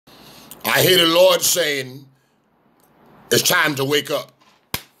I hear the Lord saying, it's time to wake up.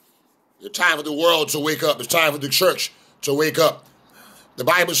 It's time for the world to wake up. It's time for the church to wake up. The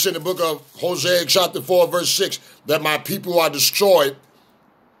Bible said in the book of Hosea chapter 4 verse 6 that my people are destroyed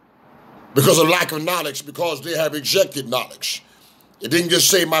because of lack of knowledge, because they have rejected knowledge. It didn't just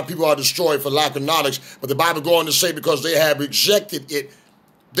say my people are destroyed for lack of knowledge, but the Bible goes on to say because they have rejected it,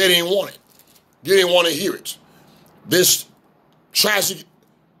 they didn't want it. They didn't want to hear it. This tragic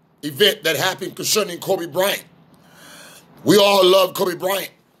event that happened concerning Kobe Bryant. We all love Kobe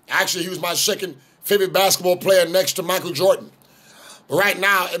Bryant. Actually, he was my second favorite basketball player next to Michael Jordan. But right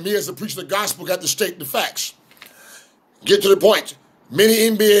now, and me as a preacher of the gospel got to state the facts. Get to the point. Many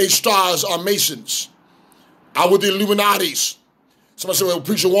NBA stars are Masons, are with the Illuminatis. Somebody said, well,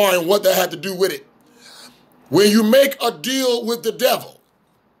 Preacher Warren, what that had to do with it? When you make a deal with the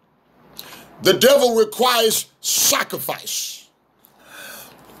devil requires sacrifice.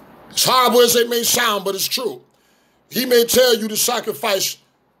 As horrible as it may sound, but it's true. He may tell you to sacrifice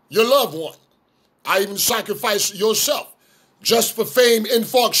your loved one. I even sacrifice yourself just for fame and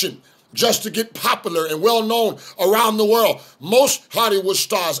fortune, just to get popular and well-known around the world. Most Hollywood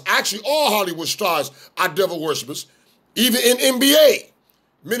stars, actually all Hollywood stars, are devil worshipers. Even in NBA,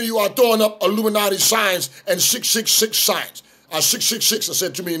 many of you are throwing up Illuminati signs and 666 signs. 666, I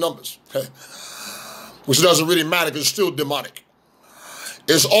said too many numbers, which doesn't really matter because it's still demonic.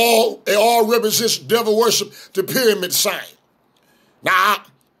 It all represents devil worship, the pyramid sign. Now,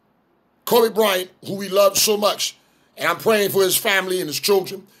 Kobe Bryant, who we love so much, and I'm praying for his family and his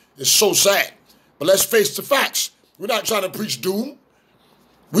children, it's so sad. But let's face the facts. We're not trying to preach doom.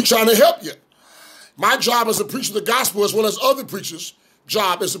 We're trying to help you. My job as a preacher of the gospel, as well as other preachers'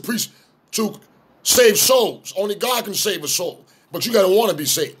 job, is to preach to save souls. Only God can save a soul. But you got to want to be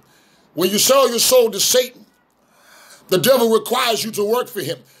saved. When you sell your soul to Satan, the devil requires you to work for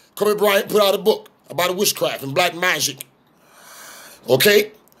him. Kobe Bryant put out a book about witchcraft and black magic.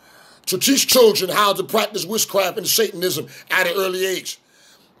 Okay? To teach children how to practice witchcraft and Satanism at an early age.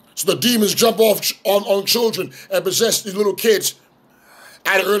 So the demons jump off on children and possess these little kids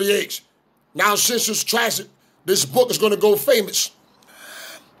at an early age. Now, since it's tragic, this book is going to go famous.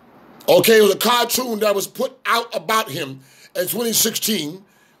 Okay, it was a cartoon that was put out about him in 2016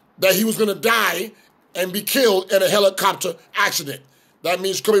 that he was going to die and be killed in a helicopter accident. That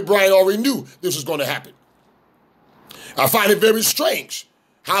means Kobe Bryant already knew this was going to happen. I find it very strange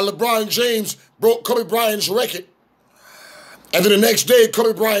how LeBron James broke Kobe Bryant's record, and then the next day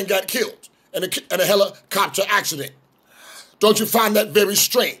Kobe Bryant got killed in a helicopter accident. Don't you find that very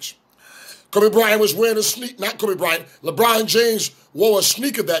strange? Kobe Bryant was wearing a sneaker, not Kobe Bryant, LeBron James wore a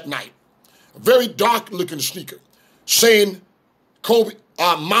sneaker that night, a very dark-looking sneaker, saying Kobe,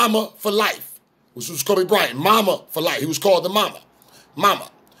 Mama for life, which was Kobe Bryant, Mama for life. He was called the Mama.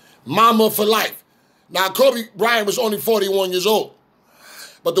 Mama for life. Now, Kobe Bryant was only 41 years old,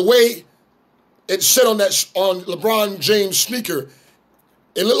 but the way it said on LeBron James' sneaker,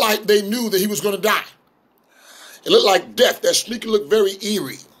 it looked like they knew that he was going to die. It looked like death. That sneaker looked very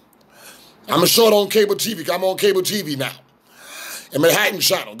eerie. I'm going to show it on cable TV, because I'm on cable TV now. In Manhattan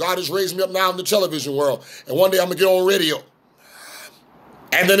Channel. God has raised me up now in the television world. And one day I'm going to get on radio.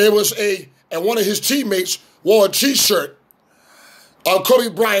 And then there was and one of his teammates wore a t-shirt of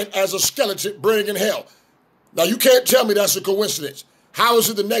Kobe Bryant as a skeleton burning in hell. Now, you can't tell me that's a coincidence. How is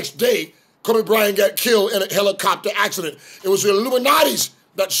it the next day Kobe Bryant got killed in a helicopter accident? It was the Illuminatis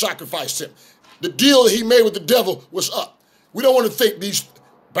that sacrificed him. The deal he made with the devil was up. We don't want to think these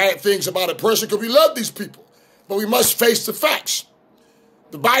bad things about a person because we love these people. But we must face the facts.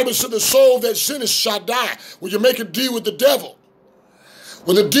 The Bible said the soul that sinneth shall die. When you make a deal with the devil,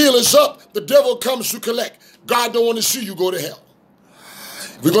 when the deal is up, the devil comes to collect. God don't want to see you go to hell.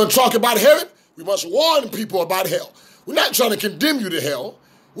 If we're going to talk about heaven, we must warn people about hell. We're not trying to condemn you to hell.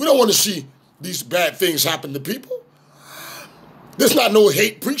 We don't want to see these bad things happen to people. There's not no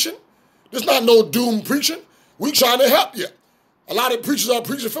hate preaching. There's not no doom preaching. We're trying to help you. A lot of preachers are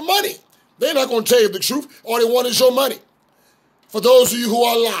preaching for money. They're not going to tell you the truth. All they want is your money. For those of you who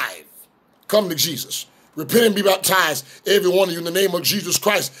are alive, come to Jesus. Repent and be baptized, every one of you, in the name of Jesus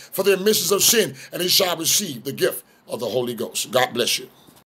Christ, for the remission of sin, and they shall receive the gift of the Holy Ghost. God bless you.